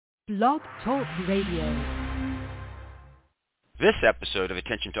Blog Talk Radio. This episode of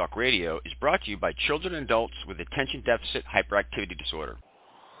Attention Talk Radio is brought to you by children and adults with attention deficit hyperactivity disorder.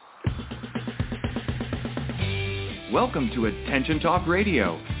 Welcome to Attention Talk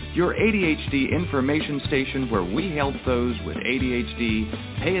Radio, your ADHD information station where we help those with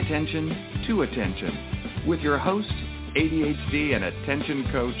ADHD pay attention to attention. With your host, ADHD and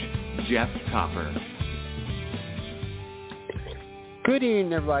attention coach, Jeff Copper. Good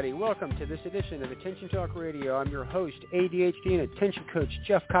evening, everybody. Welcome to this edition of Attention Talk Radio. I'm your host, ADHD and attention coach,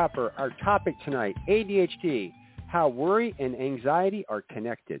 Jeff Copper. Our topic tonight, ADHD, how worry and anxiety are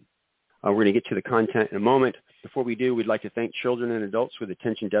connected. We're going to get to the content in a moment. Before we do, we'd like to thank children and adults with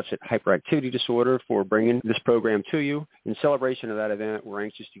attention deficit hyperactivity disorder for bringing this program to you. In celebration of that event, we're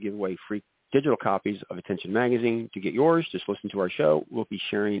anxious to give away free digital copies of Attention Magazine. To get yours, just listen to our show. We'll be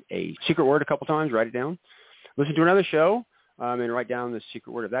sharing a secret word a couple times. Write it down. Listen to another show. And write down the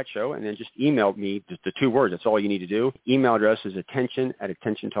secret word of that show, and then just email me the two words. That's all you need to do. Email address is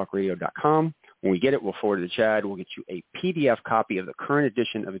attention@attentiontalkradio.com. When we get it, we'll forward it to Chad. We'll get you a PDF copy of the current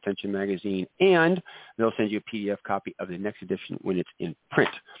edition of Attention Magazine, and they'll send you a PDF copy of the next edition when it's in print.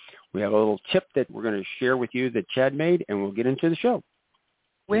 We have a little tip that we're going to share with you that Chad made, and we'll get into the show.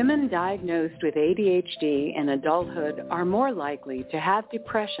 Women diagnosed with ADHD in adulthood are more likely to have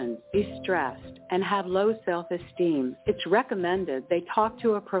depression, be stressed, and have low self-esteem. It's recommended they talk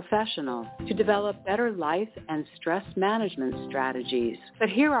to a professional to develop better life and stress management strategies. But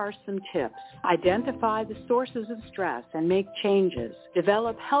here are some tips. Identify the sources of stress and make changes.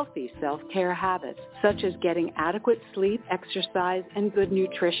 Develop healthy self-care habits, such as getting adequate sleep, exercise, and good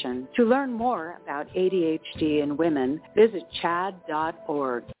nutrition. To learn more about ADHD in women, visit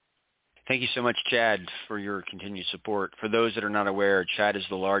chad.org. Thank you so much, Chad, for your continued support. For those that are not aware, Chad is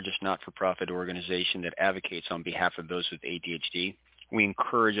the largest not-for-profit organization that advocates on behalf of those with ADHD. We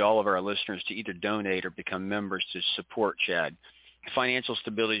encourage all of our listeners to either donate or become members to support Chad. Financial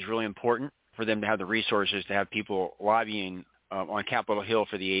stability is really important for them to have the resources to have people lobbying on Capitol Hill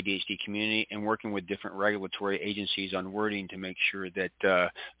for the ADHD community and working with different regulatory agencies on wording to make sure that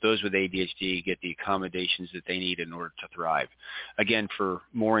those with ADHD get the accommodations that they need in order to thrive. Again, for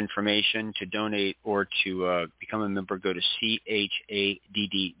more information, to donate or to become a member, go to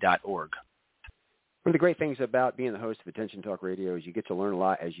chadd.org. One of the great things about being the host of Attention Talk Radio is you get to learn a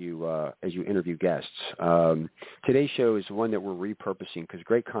lot as you interview guests. Today's show is one that we're repurposing because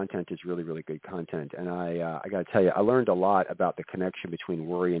great content is really, really good content. And I got to tell you, I learned a lot about the connection between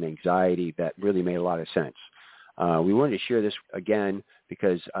worry and anxiety that really made a lot of sense. We wanted to share this again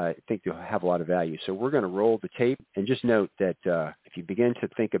because I think you'll have a lot of value. So we're going to roll the tape and just note that if you begin to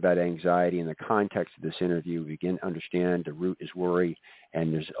think about anxiety in the context of this interview, you begin to understand the root is worry,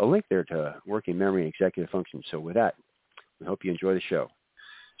 and there's a link there to working memory and executive function. So with that, we hope you enjoy the show.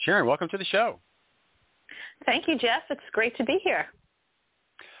 Sharon, welcome to the show. Thank you, Jeff. It's great to be here.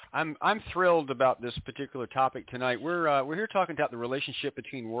 I'm thrilled about this particular topic tonight. We're here talking about the relationship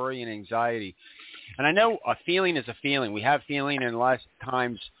between worry and anxiety. And I know a feeling is a feeling. We have feeling, and a lot of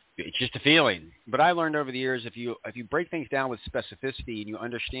times it's just a feeling. But I learned over the years if you break things down with specificity and you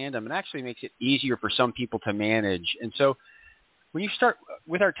understand them, it actually makes it easier for some people to manage. And so when you start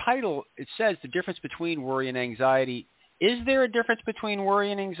with our title, it says the difference between worry and anxiety. Is there a difference between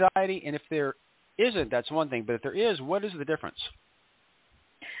worry and anxiety? And if there isn't, that's one thing. But if there is, what is the difference?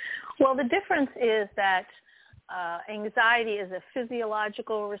 Well, the difference is that anxiety is a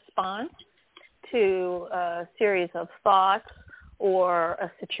physiological response to a series of thoughts or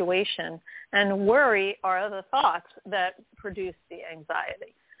a situation, and worry are the thoughts that produce the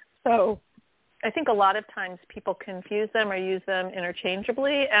anxiety. So I think a lot of times people confuse them or use them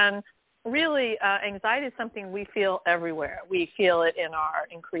interchangeably, and really anxiety is something we feel everywhere. We feel it in our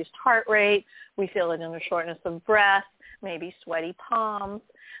increased heart rate. We feel it in the shortness of breath, maybe sweaty palms.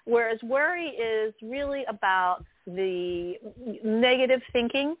 Whereas worry is really about the negative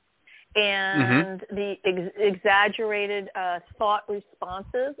thinking and the exaggerated thought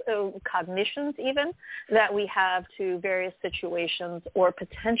responses, cognitions even, that we have to various situations or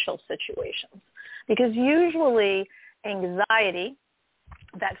potential situations. Because usually anxiety,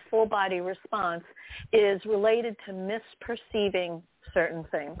 that full body response, is related to misperceiving certain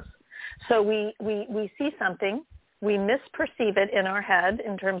things. So we see something, we misperceive it in our head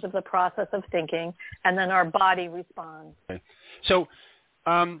in terms of the process of thinking, and then our body responds. Okay. So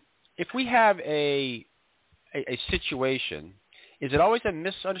if we have a situation, is it always a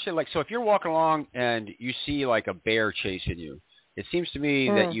misunderstanding? Like, so if you're walking along and you see like a bear chasing you, it seems to me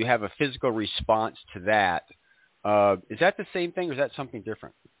that you have a physical response to that. Is that the same thing, or is that something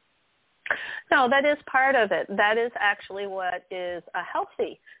different? No, that is part of it. That is actually what is a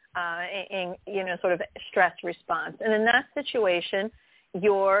healthy sort of stress response. And in that situation,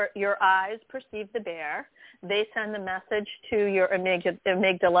 your eyes perceive the bear. They send the message to your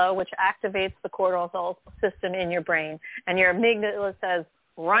amygdala, which activates the cortisol system in your brain. And your amygdala says,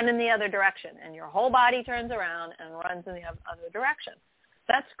 run in the other direction. And your whole body turns around and runs in the other direction.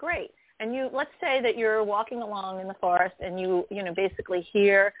 That's great. And let's say that you're walking along in the forest and you basically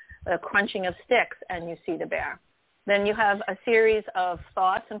hear the crunching of sticks and you see the bear. Then you have a series of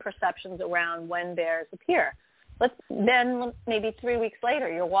thoughts and perceptions around when bears appear. Then maybe 3 weeks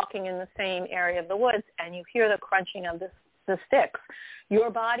later, you're walking in the same area of the woods and you hear the crunching of the sticks.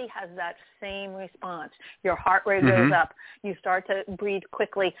 Your body has that same response. Your heart rate goes up. You start to breathe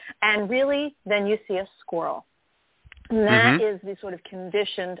quickly. And really, then you see a squirrel. And that is the sort of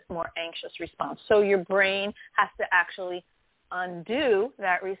conditioned, more anxious response. So your brain has to actually undo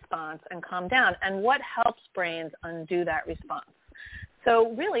that response and calm down. And what helps brains undo that response?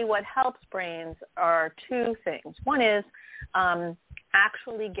 So really what helps brains are two things. One is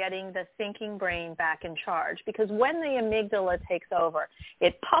actually getting the thinking brain back in charge, because when the amygdala takes over,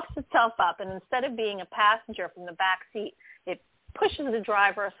 it puffs itself up, and instead of being a passenger from the back seat, it pushes the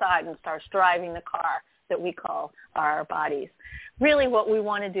driver aside and starts driving the car that we call our bodies. Really what we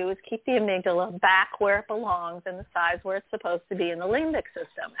want to do is keep the amygdala back where it belongs and the size where it's supposed to be in the limbic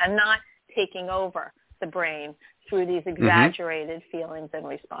system, and not taking over the brain through these exaggerated feelings and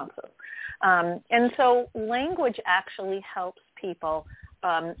responses. And so language actually helps people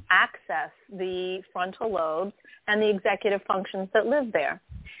access the frontal lobes and the executive functions that live there.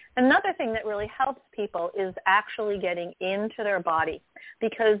 Another thing that really helps people is actually getting into their body,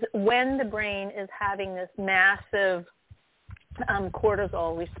 because when the brain is having this massive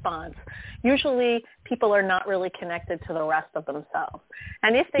cortisol response, usually people are not really connected to the rest of themselves.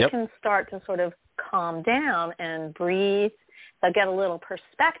 And if they can start to sort of calm down and breathe, they'll get a little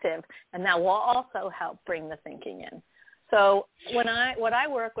perspective, and that will also help bring the thinking in. So what I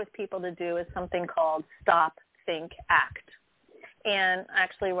work with people to do is something called stop, think, act. And I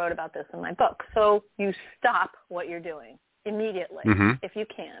actually wrote about this in my book. So you stop what you're doing immediately, if you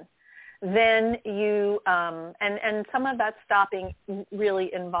can. Then you, and some of that stopping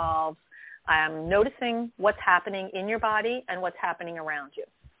really involves noticing what's happening in your body and what's happening around you.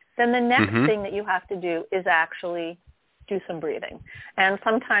 Then the next thing that you have to do is actually do some breathing. And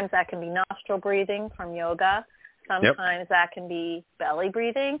sometimes that can be nostril breathing from yoga. Sometimes that can be belly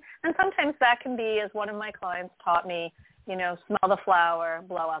breathing. And sometimes that can be, as one of my clients taught me, smell the flower,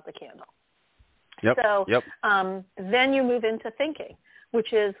 blow out the candle. Then you move into thinking,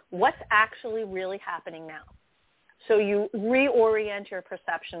 which is what's actually really happening now. So you reorient your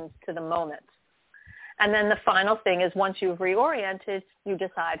perceptions to the moment. And then the final thing is, once you've reoriented, you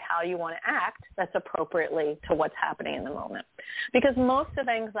decide how you want to act that's appropriately to what's happening in the moment. Because most of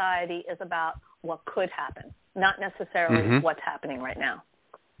anxiety is about what could happen, not necessarily what's happening right now.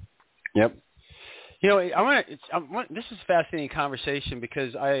 Yep. This is a fascinating conversation,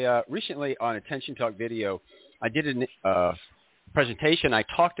 because I recently on Attention Talk Video, I did a presentation. I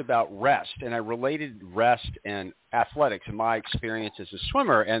talked about rest, and I related rest and athletics and my experience as a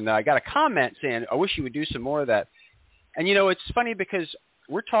swimmer. And I got a comment saying, I wish you would do some more of that. And, it's funny because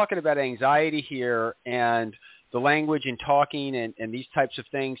we're talking about anxiety here, and the language and talking and these types of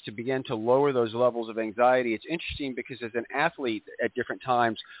things to begin to lower those levels of anxiety. It's interesting because as an athlete at different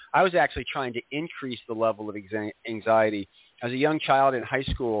times, I was actually trying to increase the level of anxiety. As a young child in high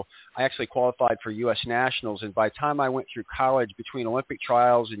school, I actually qualified for U.S. Nationals, and by the time I went through college, between Olympic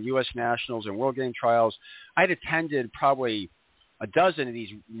trials and U.S. Nationals and World Game trials, I'd attended probably a dozen of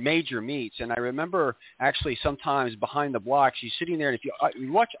these major meets. And I remember actually sometimes behind the blocks, you sitting there, and if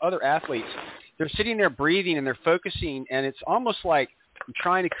you watch other athletes, they're sitting there breathing and they're focusing, and it's almost like I'm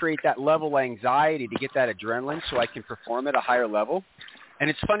trying to create that level of anxiety to get that adrenaline so I can perform at a higher level. And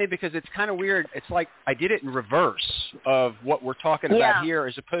it's funny because it's kind of weird. It's like I did it in reverse of what we're talking about here,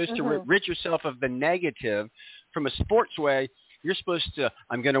 as opposed to rid yourself of the negative from a sports way. You're supposed to,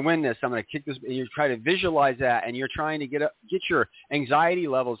 I'm going to win this, I'm going to kick this. You try to visualize that, and you're trying to get your anxiety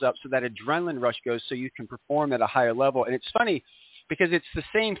levels up so that adrenaline rush goes so you can perform at a higher level. And it's funny because it's the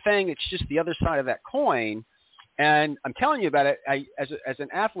same thing. It's just the other side of that coin. And I'm telling you about it. As an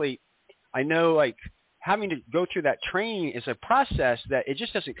athlete, I know having to go through that training is a process that it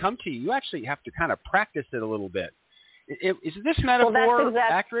just doesn't come to you. You actually have to kind of practice it a little bit. Is this metaphor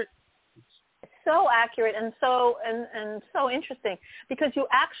accurate? So accurate and so interesting, because you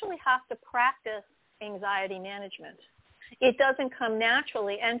actually have to practice anxiety management. It doesn't come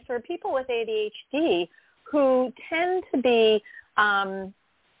naturally. And for people with ADHD who tend to be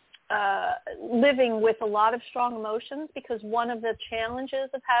living with a lot of strong emotions, because one of the challenges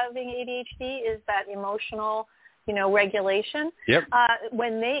of having ADHD is that emotional, regulation. Yep.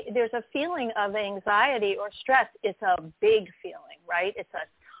 When there's a feeling of anxiety or stress, it's a big feeling, right? It's a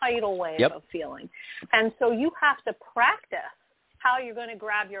tidal wave Yep. of feeling. And so you have to practice how you're going to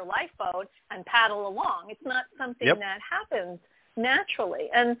grab your lifeboat and paddle along. It's not something Yep. that happens naturally.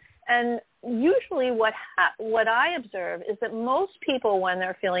 And usually what I observe is that most people, when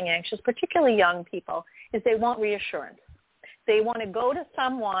they're feeling anxious, particularly young people, is they want reassurance. They want to go to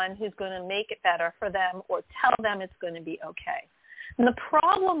someone who's going to make it better for them or tell them it's going to be okay. And the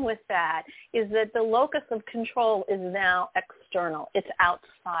problem with that is that the locus of control is now external. It's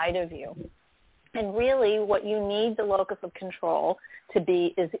outside of you. And really what you need the locus of control to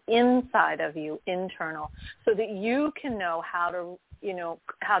be is inside of you, internal, so that you can know how to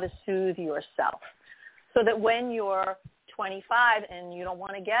soothe yourself. So that when you're 25 and you don't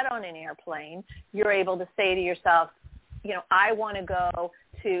want to get on an airplane, you're able to say to yourself, I want to go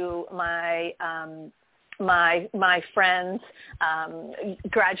to my friend's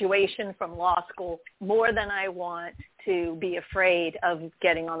graduation from law school more than I want to be afraid of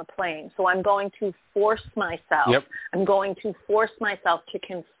getting on a plane. So I'm going to force myself. Yep. I'm going to force myself to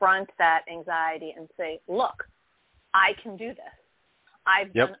confront that anxiety and say, look, I can do this.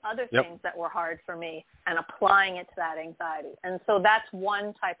 I've Yep. done other Yep. things that were hard for me, and applying it to that anxiety. And so that's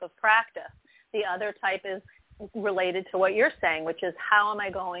one type of practice. The other type is related to what you're saying, which is how am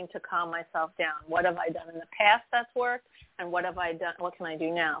I going to calm myself down? What have I done in the past that's worked, and what have I done? What can I do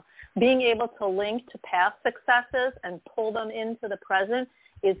now? Being able to link to past successes and pull them into the present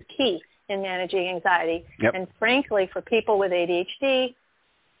is key in managing anxiety. Yep. And frankly, for people with ADHD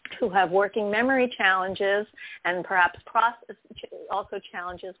who have working memory challenges and perhaps also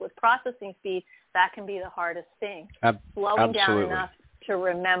challenges with processing speed, that can be the hardest thing. Slowing down Absolutely. enough to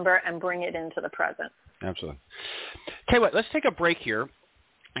remember and bring it into the present. Absolutely. Tell you what, let's take a break here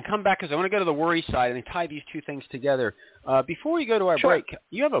and come back, because I want to go to the worry side and tie these two things together. Before we go to our Sure. break,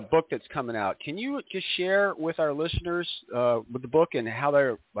 you have a book that's coming out. Can you just share with our listeners with the book and how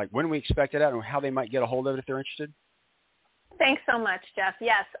they're, when we expect it out and how they might get a hold of it if they're interested? Thanks so much, Jeff.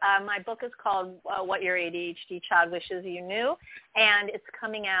 Yes, my book is called What Your ADHD Child Wishes You Knew, and it's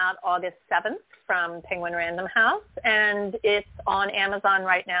coming out August 7th from Penguin Random House, and it's on Amazon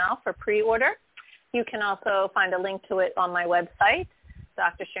right now for pre-order. You can also find a link to it on my website,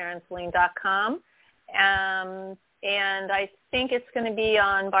 drsharonceline.com, and I think it's going to be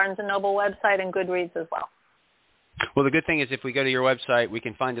on Barnes & Noble website and Goodreads as well. Well, the good thing is if we go to your website, we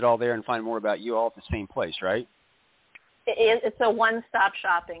can find it all there and find more about you all at the same place, right? It's a one-stop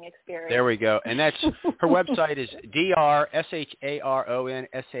shopping experience. There we go. And that's her website is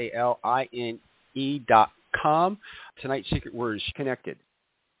drsharonceline.com. Tonight's secret word is connected.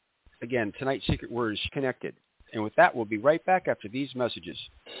 Again, tonight's secret word is connected. And with that, we'll be right back after these messages.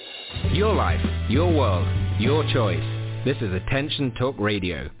 Your life, your world, your choice. This is Attention Talk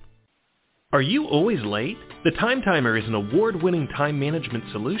Radio. Are you always late? The Time Timer is an award-winning time management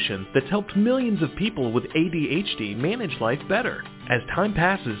solution that's helped millions of people with ADHD manage life better. As time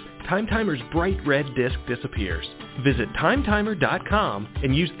passes, Time Timer's bright red disc disappears. Visit timetimer.com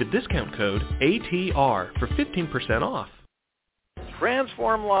and use the discount code ATR for 15% off.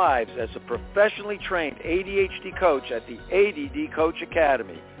 Transform lives as a professionally trained ADHD coach at the ADD Coach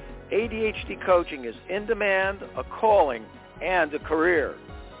Academy. ADHD coaching is in demand, a calling, and a career.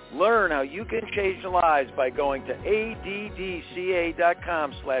 Learn how you can change lives by going to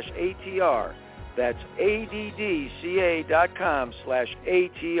addca.com/ATR. That's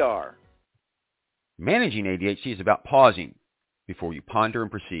addca.com/ATR. Managing ADHD is about pausing before you ponder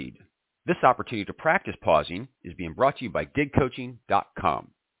and proceed. This opportunity to practice pausing is being brought to you by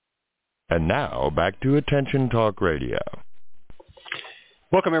digcoaching.com. And now, back to Attention Talk Radio.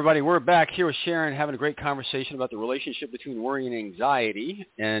 Welcome, everybody. We're back here with Sharon having a great conversation about the relationship between worry and anxiety.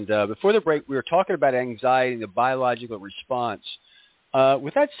 And before the break, we were talking about anxiety and the biological response.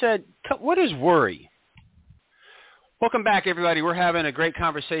 With that said, what is worry? Welcome back, everybody. We're having a great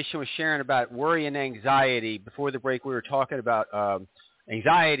conversation with Sharon about worry and anxiety. Before the break, we were talking about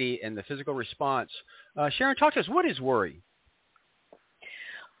anxiety and the physical response. Sharon, talk to us. What is worry?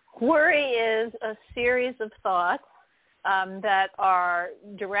 Worry is a series of thoughts that are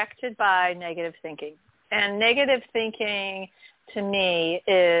directed by negative thinking. And negative thinking, to me,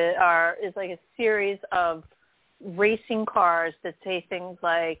 is like a series of racing cars that say things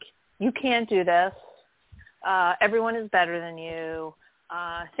like, you can't do this, everyone is better than you,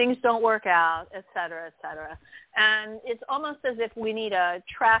 things don't work out, et cetera, et cetera. And it's almost as if we need a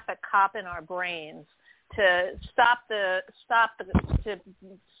traffic cop in our brains to stop the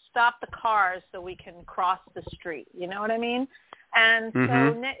cars so we can cross the street. You know what I mean? And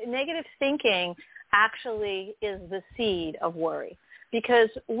so negative thinking actually is the seed of worry, because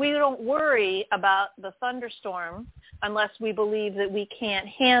we don't worry about the thunderstorm unless we believe that we can't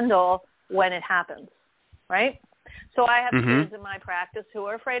handle when it happens, right? So I have kids in my practice who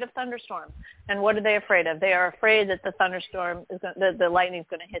are afraid of thunderstorms. And what are they afraid of? They are afraid that the thunderstorm that the lightning is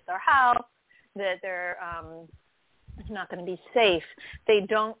going to hit their house, that they're it's not going to be safe. They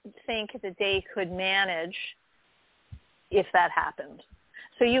don't think that they could manage if that happened.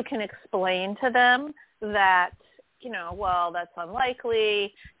 So you can explain to them that, well, that's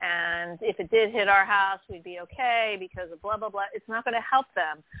unlikely, and if it did hit our house, we'd be okay because of blah, blah, blah. It's not going to help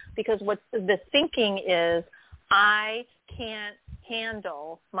them, because what the thinking is, I can't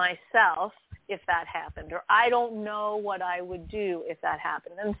handle myself if that happened, or I don't know what I would do if that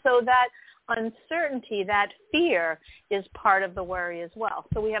happened. And so that uncertainty, that fear, is part of the worry as well.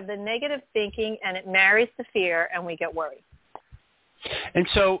 So we have the negative thinking, and it marries the fear, and we get worried. And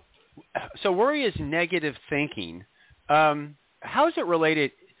so worry is negative thinking. How is it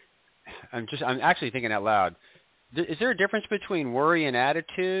related? I'm actually thinking out loud. Is there a difference between worry and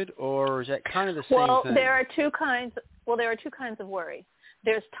attitude, or is that kind of the same thing? Well, there are two kinds of worry.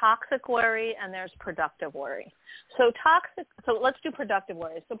 There's toxic worry and there's productive worry. So let's do productive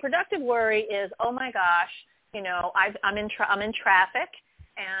worry. So productive worry is, oh my gosh, I'm in traffic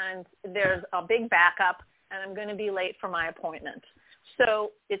and there's a big backup and I'm going to be late for my appointment.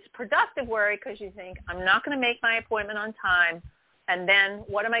 So it's productive worry because you think, I'm not going to make my appointment on time, and then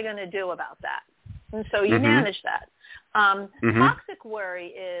what am I going to do about that? And so you manage that. Toxic worry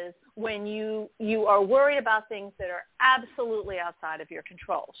is when you are worried about things that are absolutely outside of your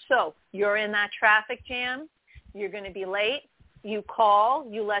control. So you're in that traffic jam. You're going to be late. You call.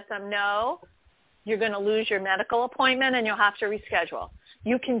 You let them know. You're going to lose your medical appointment, and you'll have to reschedule.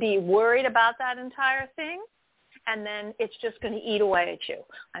 You can be worried about that entire thing, and then it's just going to eat away at you.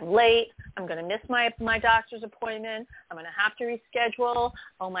 I'm late. I'm going to miss my doctor's appointment. I'm going to have to reschedule.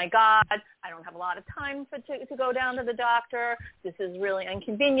 Oh, my God, I don't have a lot of time to go down to the doctor. This is really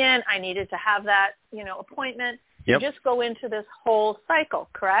inconvenient. I needed to have that, appointment. Yep. You just go into this whole cycle,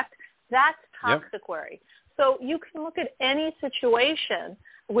 correct? That's toxic worry. So you can look at any situation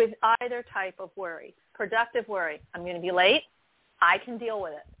with either type of worry. Productive worry, I'm going to be late. I can deal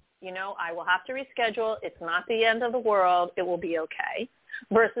with it. I will have to reschedule. It's not the end of the world. It will be okay.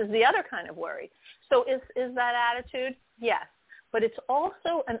 Versus the other kind of worry. So is that attitude? Yes. But it's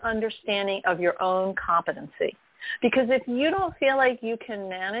also an understanding of your own competency. Because if you don't feel like you can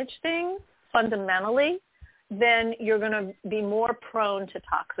manage things fundamentally, then you're going to be more prone to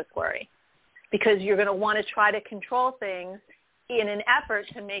toxic worry. Because you're going to want to try to control things in an effort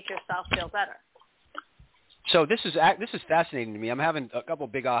to make yourself feel better. So this is fascinating to me. I'm having a couple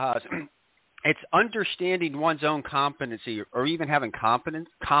big ahas. It's understanding one's own competency, or even having confidence,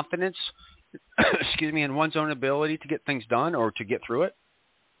 in one's own ability to get things done or to get through it.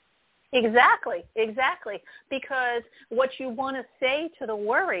 Exactly. Because what you want to say to the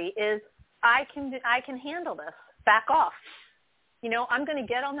worry is, I can handle this. Back off. I'm going to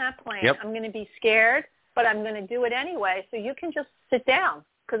get on that plane. Yep. I'm going to be scared, but I'm going to do it anyway. So you can just sit down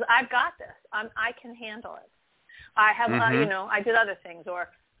because I've got this. I can handle it. I have, I did other things, or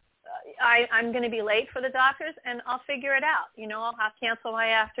I'm going to be late for the doctors, and I'll figure it out. I'll have to cancel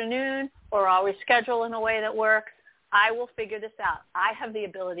my afternoon, or I'll reschedule in a way that works. I will figure this out. I have the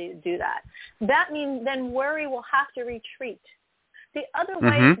ability to do that. That means then worry will have to retreat. The other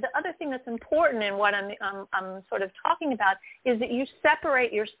way, the other thing that's important in what I'm sort of talking about is that you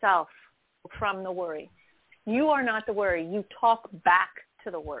separate yourself from the worry. You are not the worry. You talk back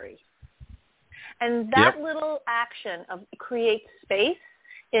to the worry. And that little action creates space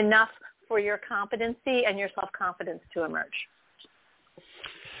enough for your competency and your self-confidence to emerge.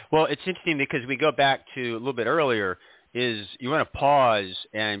 Well, it's interesting because we go back to a little bit earlier, is you want to pause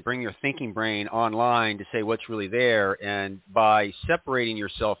and bring your thinking brain online to say what's really there. And by separating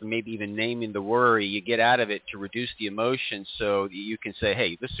yourself and maybe even naming the worry, you get out of it to reduce the emotion so that you can say,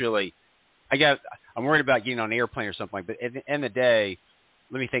 hey, this really, I'm worried about getting on an airplane or something like that. But at the end of the day,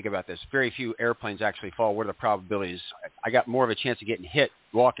 let me think about this. Very few airplanes actually fall. What are the probabilities? I got more of a chance of getting hit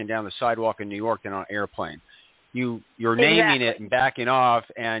walking down the sidewalk in New York than on an airplane. You're naming it and backing off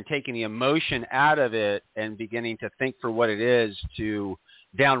and taking the emotion out of it and beginning to think for what it is to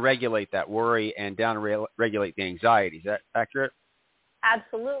down-regulate that worry and down-regulate the anxiety. Is that accurate?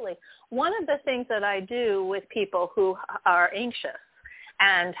 Absolutely. One of the things that I do with people who are anxious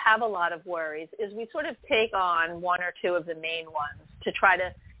and have a lot of worries is we sort of take on one or two of the main ones to try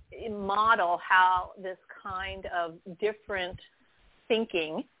to model how this kind of different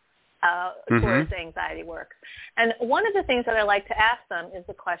thinking towards anxiety works. And one of the things that I like to ask them is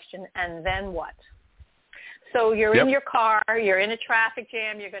the question, and then what? So you're in your car, you're in a traffic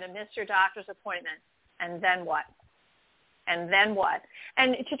jam, you're going to miss your doctor's appointment, and then what? And then what?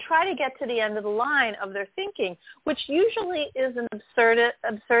 And to try to get to the end of the line of their thinking, which usually is an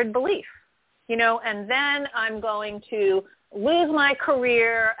absurd belief, you know, and then I'm going to lose my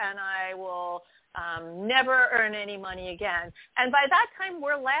career and I will never earn any money again. And by that time,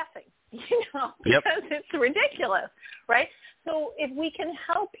 we're laughing, you know, because it's ridiculous, right? So if we can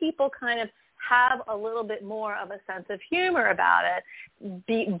help people kind of have a little bit more of a sense of humor about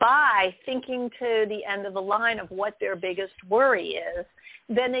it by thinking to the end of the line of what their biggest worry is,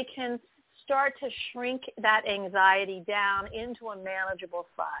 then they can start to shrink that anxiety down into a manageable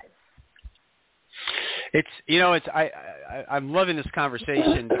size. It's, you know, it's I'm loving this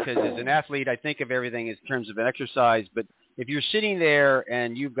conversation because as an athlete, I think of everything in terms of an exercise. But if you're sitting there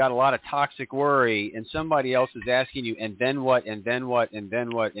and you've got a lot of toxic worry, and somebody else is asking you, and then what, and then what, and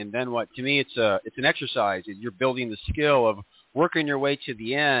then what, and then what? To me, it's an exercise. You're building the skill of working your way to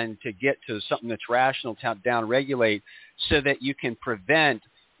the end to get to something that's rational, to down regulate, so that you can prevent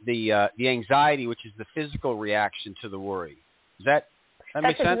the anxiety, which is the physical reaction to the worry. Does that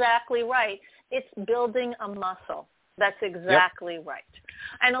make sense? That's exactly right. It's building a muscle. That's exactly right.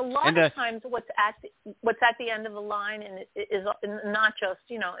 And a lot of times what's at the end of the line is not just,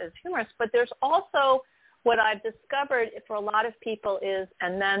 you know, is humorous, but there's also what I've discovered for a lot of people is,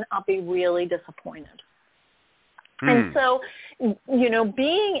 and then I'll be really disappointed. And so, you know,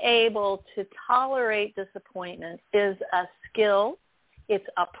 being able to tolerate disappointment is a skill. It's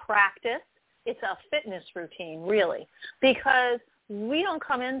a practice. It's a fitness routine, really, because we don't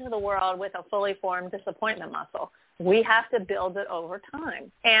come into the world with a fully formed disappointment muscle. We have to build it over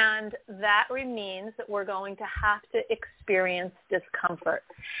time. And that means that we're going to have to experience discomfort.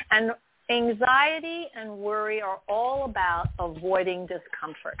 And anxiety and worry are all about avoiding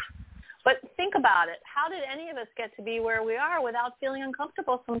discomfort. But think about it. How did any of us get to be where we are without feeling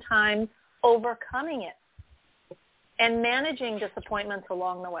uncomfortable sometimes, overcoming it and managing disappointments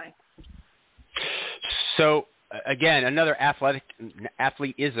along the way? So, again, another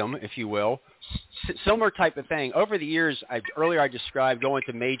athleteism, if you will, similar type of thing. Over the years, earlier I described going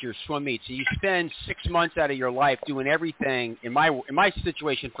to major swim meets. So you spend 6 months out of your life doing everything, in my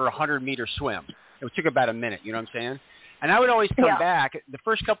situation, for a 100-meter swim. It took about a minute, you know what I'm saying? And I would always come back. The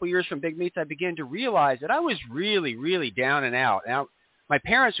first couple of years from big meets, I began to realize that I was really, really down and out. Now, my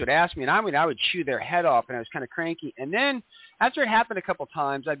parents would ask me, and I would chew their head off, and I was kind of cranky. And then after it happened a couple of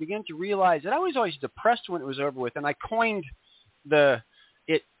times, I began to realize that I was always depressed when it was over with, and I coined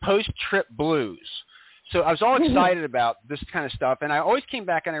it post-trip blues. So I was all excited about this kind of stuff, and I always came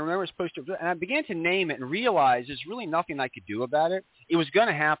back, and I remember it was post-trip blues, and I began to name it and realize there's really nothing I could do about it. It was going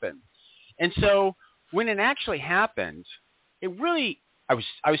to happen. And so when it actually happened, it really – I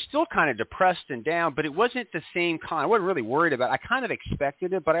was still kind of depressed and down, but it wasn't the same kind. I wasn't really worried about it. I kind of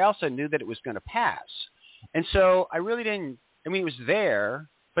expected it, but I also knew that it was going to pass. And so I really didn't – I mean, it was there,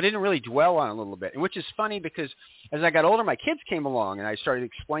 but I didn't really dwell on it a little bit, and which is funny because as I got older, my kids came along, and I started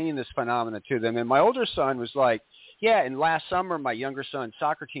explaining this phenomena to them. And my older son was like, yeah, and last summer my younger son's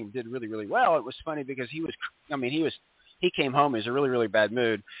soccer team did really, really well. It was funny because he came home in a really, really bad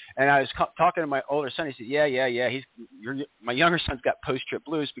mood. And I was talking to my older son. He said, yeah. My younger son's got post-trip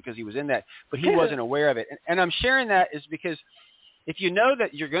blues because he was in that, but he wasn't aware of it. And I'm sharing that is because if you know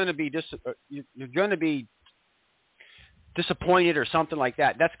that you're going to be disappointed or something like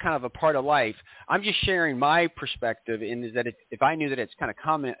that, that's kind of a part of life. I'm just sharing my perspective in that if I knew that it's kind of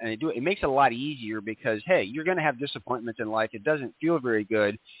common and I do it, it makes it a lot easier because, hey, you're going to have disappointments in life. It doesn't feel very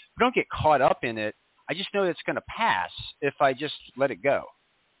good. But don't get caught up in it. I just know that it's going to pass if I just let it go.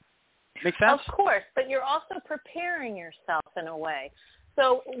 Make sense? Of course, but you're also preparing yourself in a way.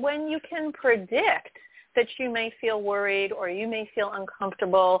 So when you can predict that you may feel worried or you may feel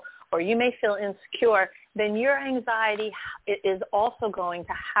uncomfortable or you may feel insecure, then your anxiety is also going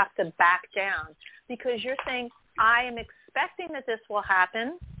to have to back down because you're saying, I am expecting that this will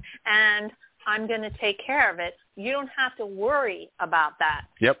happen and I'm going to take care of it. You don't have to worry about that.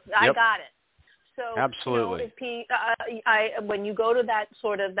 Yep. I got it. So, absolutely. You know, when you go to that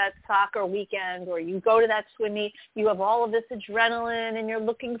soccer weekend or you go to that swim meet, you have all of this adrenaline and you're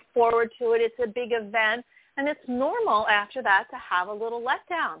looking forward to it. It's a big event, and it's normal after that to have a little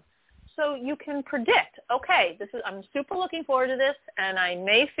letdown. So you can predict, okay, I'm super looking forward to this, and I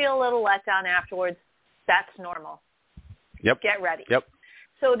may feel a little letdown afterwards. That's normal. Yep. Get ready. Yep.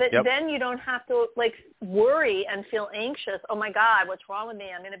 so that then you don't have to like worry and feel anxious. Oh my God, what's wrong with me?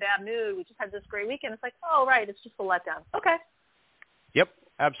 I'm in a bad mood. We just had this great weekend. It's like, oh, right, it's just a letdown. Okay. Yep,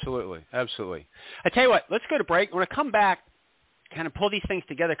 absolutely. I tell you what, let's go to break. When I come back, kind of pull these things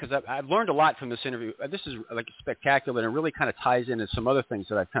together because I've learned a lot from this interview. This is like spectacular, and it really kind of ties into some other things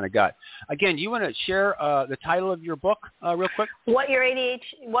that I've kind of got. Again, you want to share the title of your book real quick? What your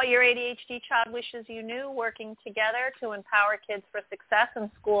ADHD child wishes you knew, working together to empower kids for success in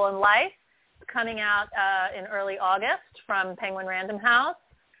school and life. It's coming out in early August from Penguin Random House,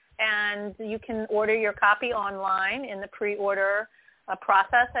 and you can order your copy online in the pre-order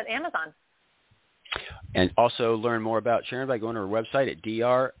process at Amazon. And also learn more about Sharon by going to her website at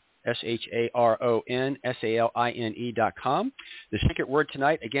DrSharonSaline.com. The secret word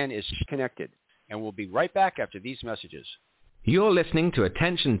tonight, again, is connected. And we'll be right back after these messages. You're listening to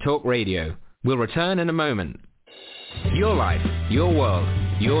Attention Talk Radio. We'll return in a moment. Your life, your world,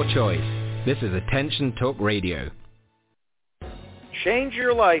 your choice. This is Attention Talk Radio. Change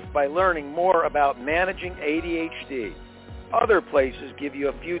your life by learning more about managing ADHD. Other places give you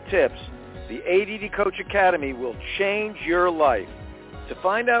a few tips. The ADD Coach Academy will change your life. To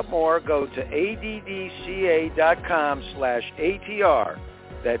find out more, go to addca.com/ATR.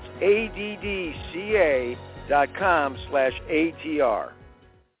 That's addca.com/ATR.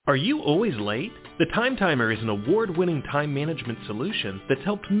 Are you always late? The Time Timer is an award-winning time management solution that's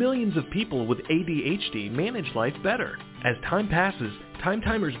helped millions of people with ADHD manage life better. As time passes, Time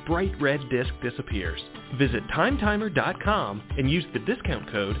Timer's bright red disc disappears. Visit timetimer.com and use the discount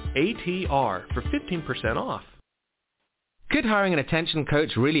code ATR for 15% off. Could hiring an attention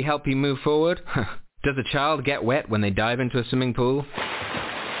coach really help you move forward? Does a child get wet when they dive into a swimming pool?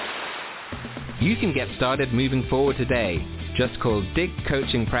 You can get started moving forward today. Just call Dig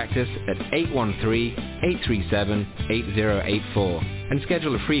Coaching Practice at 813-837-8084 and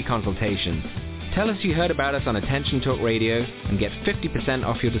schedule a free consultation. Tell us you heard about us on Attention Talk Radio and get 50%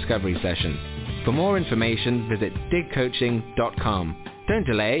 off your discovery session. For more information, visit digcoaching.com. Don't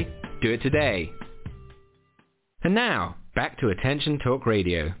delay, do it today. And now, back to Attention Talk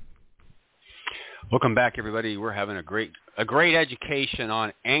Radio. Welcome back, everybody. We're having a great education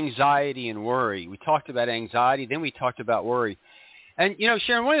on anxiety and worry. We talked about anxiety, then we talked about worry. And, you know,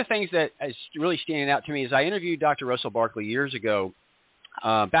 Sharon, one of the things that is really standing out to me is I interviewed Dr. Russell Barkley years ago,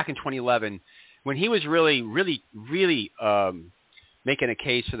 back in 2011, when he was really making a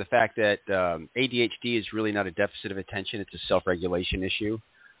case for the fact that ADHD is really not a deficit of attention. It's a self-regulation issue.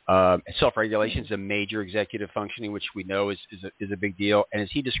 Self-regulation is a major executive functioning, which we know is a big deal. And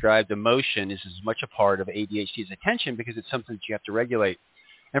as he described, emotion is as much a part of ADHD as attention because it's something that you have to regulate.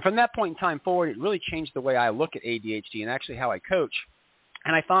 And from that point in time forward, it really changed the way I look at ADHD and actually how I coach.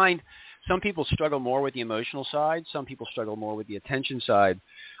 And I find some people struggle more with the emotional side. Some people struggle more with the attention side.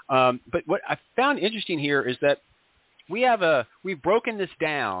 But what I found interesting here is that we've broken this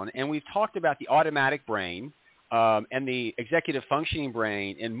down, and we've talked about the automatic brain and the executive functioning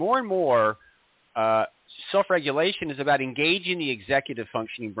brain, and more self-regulation is about engaging the executive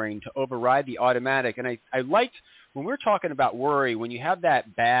functioning brain to override the automatic. And I liked when we're talking about worry, when you have that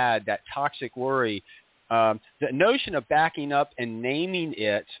toxic worry, the notion of backing up and naming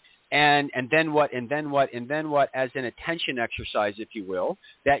it, and then what as an attention exercise, if you will,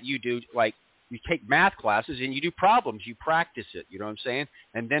 that you do, like you take math classes and you do problems, you practice it, you know what I'm saying?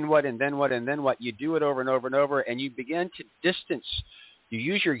 And then what, you do it over and over and over, and you begin to distance. You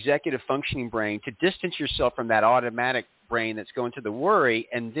use your executive functioning brain to distance yourself from that automatic brain that's going to the worry,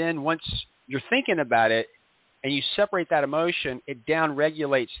 and then once you're thinking about it and you separate that emotion, it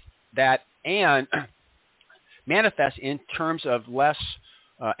down-regulates that and manifests in terms of less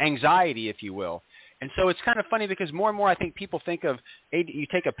anxiety, if you will. And so it's kind of funny because more and more I think people think of you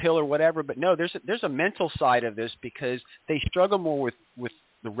take a pill or whatever, but no, there's a mental side of this because they struggle more with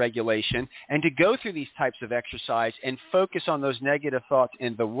the regulation. And to go through these types of exercise and focus on those negative thoughts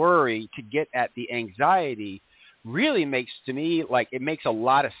and the worry to get at the anxiety really makes, to me, like it makes a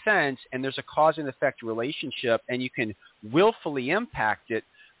lot of sense, and there's a cause and effect relationship, and you can willfully impact it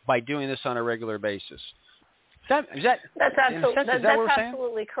by doing this on a regular basis. That's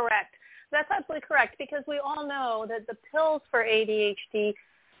absolutely correct. That's absolutely correct, because we all know that the pills for ADHD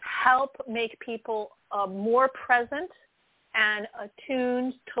help make people more present and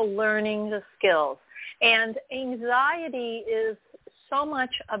attuned to learning the skills. And anxiety is so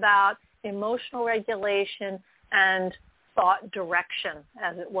much about emotional regulation and thought direction,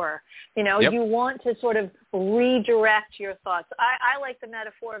 as it were. You know, You want to sort of redirect your thoughts. I like the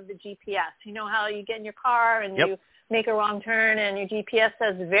metaphor of the GPS. You know how you get in your car and you make a wrong turn and your GPS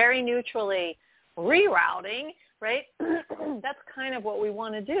says very neutrally, rerouting, right? That's kind of what we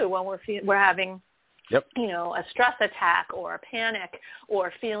want to do when we're having, Yep. a stress attack or a panic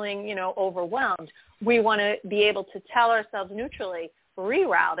or feeling, overwhelmed. We want to be able to tell ourselves neutrally,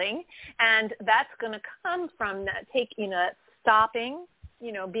 rerouting, and that's going to come from that stopping,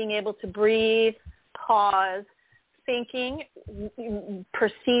 being able to breathe, pause, thinking,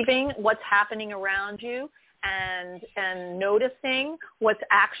 perceiving what's happening around you, and noticing what's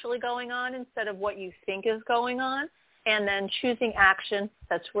actually going on instead of what you think is going on, and then choosing action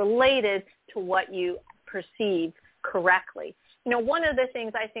that's related to what you perceive correctly. One of the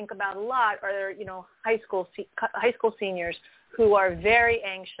things I think about a lot are, high school seniors who are very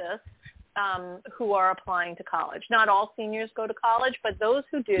anxious, who are applying to college. Not all seniors go to college, but those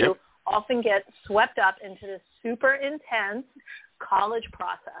who do often get swept up into this super intense college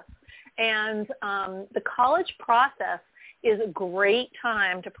process. And the college process is a great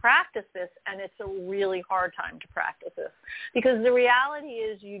time to practice this, and it's a really hard time to practice this because the reality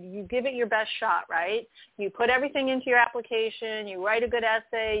is you give it your best shot, right? You put everything into your application, you write a good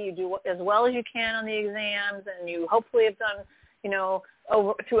essay, you do as well as you can on the exams, and you hopefully have done,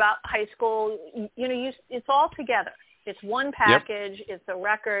 throughout high school, it's all together. It's one package, it's a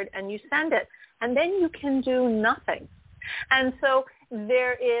record, and you send it, and then you can do nothing. And so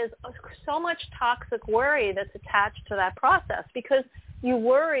there is so much toxic worry that's attached to that process because you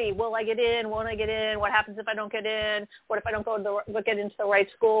worry, will I get in? Won't I get in? What happens if I don't get in? What if I don't get into the right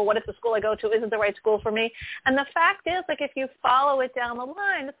school? What if the school I go to isn't the right school for me? And the fact is, if you follow it down the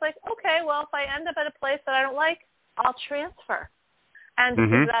line, it's okay, well, if I end up at a place that I don't like, I'll transfer. And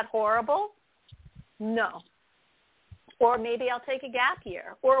is that horrible? No. Or maybe I'll take a gap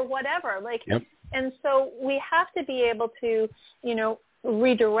year or whatever. And so we have to be able to,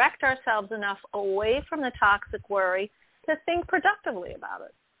 redirect ourselves enough away from the toxic worry to think productively about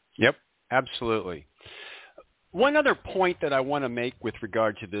it. Yep, absolutely. One other point that I want to make with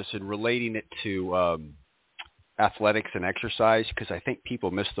regard to this and relating it to athletics and exercise, because I think people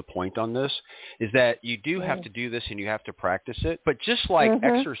miss the point on this, is that you do have to do this and you have to practice it. But just like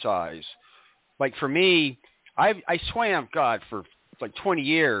exercise, for me, I swam, for 20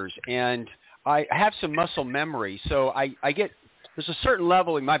 years, and I have some muscle memory. So there's a certain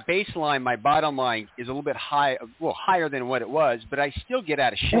level in my baseline, my bottom line is a little bit higher than what it was, but I still get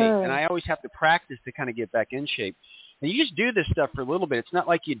out of shape. And I always have to practice to kind of get back in shape. And you just do this stuff for a little bit. It's not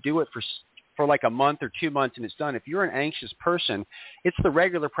like you do it for a month or 2 months and it's done. If you're an anxious person, it's the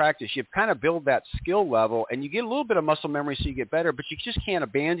regular practice. You kind of build that skill level and you get a little bit of muscle memory so you get better, but you just can't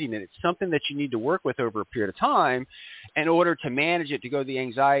abandon it. It's something that you need to work with over a period of time in order to manage it, to go to the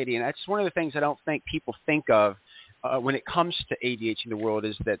anxiety. And that's one of the things I don't think people think of when it comes to ADHD in the world,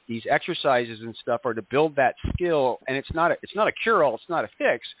 is that these exercises and stuff are to build that skill. And it's not a cure-all. It's not a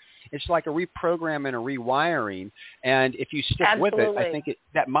fix. It's like a reprogram and a rewiring. And if you stick with it, I think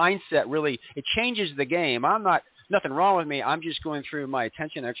that mindset really, it changes the game. Nothing wrong with me. I'm just going through my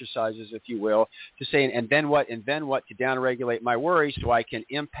attention exercises, if you will, to say, and then what, to downregulate my worries so I can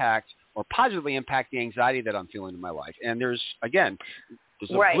impact or positively impact the anxiety that I'm feeling in my life. And there's a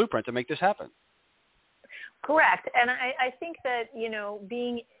blueprint to make this happen. Correct. And I think that,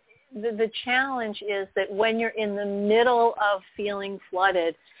 being the challenge is that when you're in the middle of feeling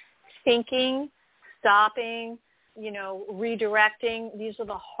flooded, thinking, stopping, redirecting, these are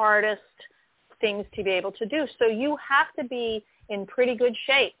the hardest things to be able to do. So you have to be in pretty good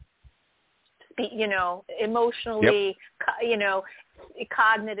shape, emotionally,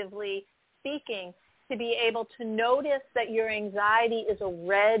 cognitively speaking, to be able to notice that your anxiety is a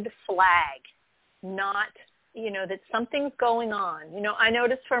red flag, not, that something's going on. I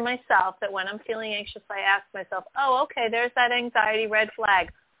notice for myself that when I'm feeling anxious, I ask myself, oh, okay, there's that anxiety red flag.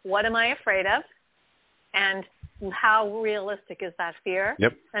 What am I afraid of? And how realistic is that fear?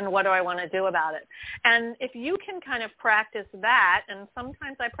 Yep. And what do I want to do about it? And if you can kind of practice that, and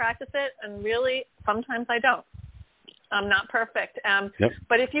sometimes I practice it, and really sometimes I don't. I'm not perfect.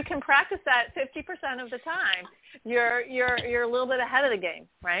 But if you can practice that 50% of the time, you're a little bit ahead of the game,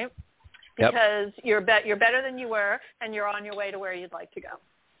 right? Because you're better than you were, and you're on your way to where you'd like to go.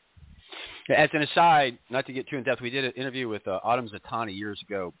 As an aside, not to get too in depth, we did an interview with Autumn Zatani years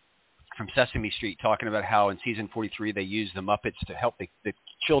ago from Sesame Street, talking about how in season 43 they used the Muppets to help the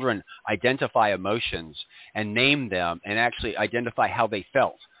children identify emotions and name them and actually identify how they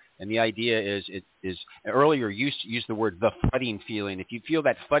felt. And the idea is earlier you used the word the flooding feeling. If you feel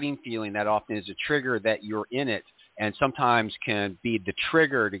that flooding feeling, that often is a trigger that you're in it, and sometimes can be the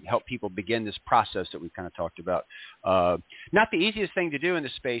trigger to help people begin this process that we kind of talked about. Not the easiest thing to do in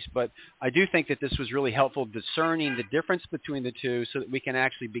this space, but I do think that this was really helpful discerning the difference between the two so that we can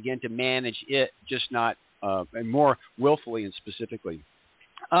actually begin to manage it, just not and more willfully and specifically.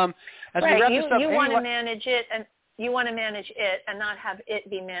 As right. we wrap this up, you want to manage it, and you want to manage it, and not have it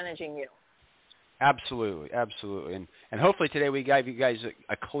be managing you. Absolutely, absolutely, and hopefully today we gave you guys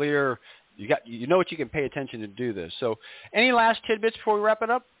a clear. You know what you can pay attention to do this. So, any last tidbits before we wrap it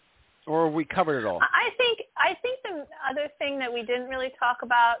up, or we covered it all? I think the other thing that we didn't really talk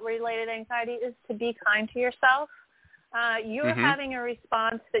about related to anxiety is to be kind to yourself. You're having a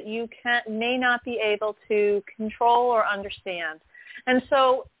response that you may not be able to control or understand. And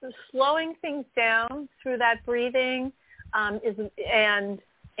so slowing things down through that breathing and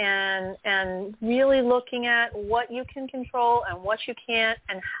really looking at what you can control and what you can't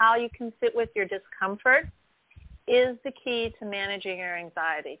and how you can sit with your discomfort is the key to managing your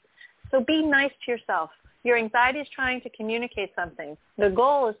anxiety. So be nice to yourself. Your anxiety is trying to communicate something. The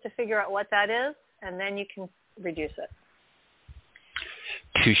goal is to figure out what that is, and then you can reduce it.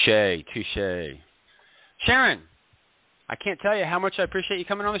 Touche, touche. Sharon, I can't tell you how much I appreciate you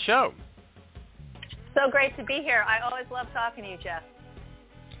coming on the show. So great to be here. I always love talking to you, Jeff.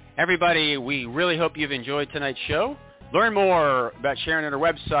 Everybody, we really hope you've enjoyed tonight's show. Learn more about Sharon at her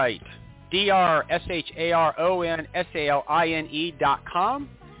website, DrSharonSaline.com.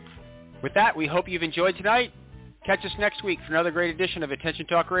 With that, we hope you've enjoyed tonight. Catch us next week for another great edition of Attention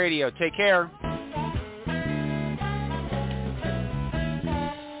Talk Radio. Take care.